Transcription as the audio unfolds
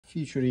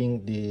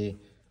featuring the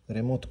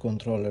remote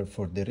controller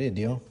for the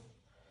radio.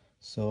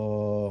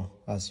 So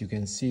as you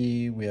can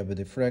see, we have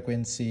the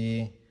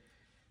frequency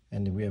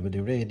and we have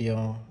the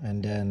radio,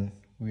 and then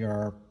we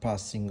are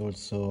passing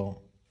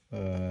also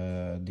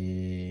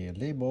the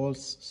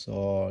labels.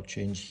 So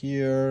change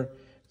here,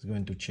 it's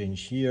going to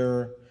change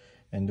here,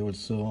 and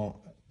also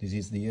this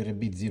is the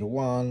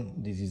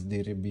RB01, this is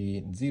the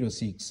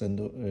RB06,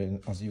 and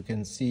as you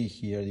can see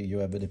here, you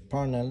have the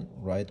panel,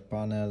 right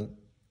panel,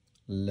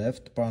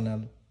 left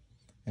panel,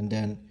 and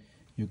then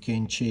you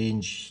can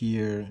change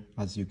here,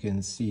 as you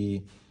can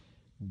see,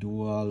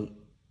 dual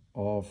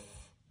off,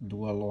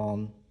 dual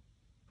on.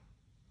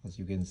 As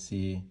you can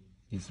see,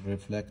 it's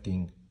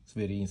reflecting, it's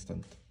very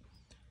instant.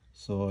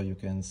 So you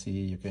can see,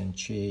 you can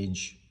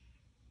change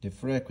the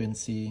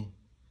frequency.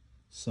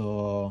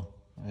 So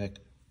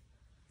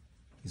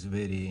it's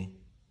very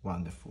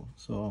wonderful.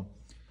 So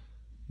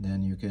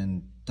then you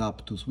can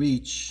tap to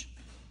switch,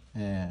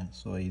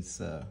 so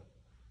it's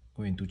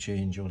going to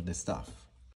change all the stuff.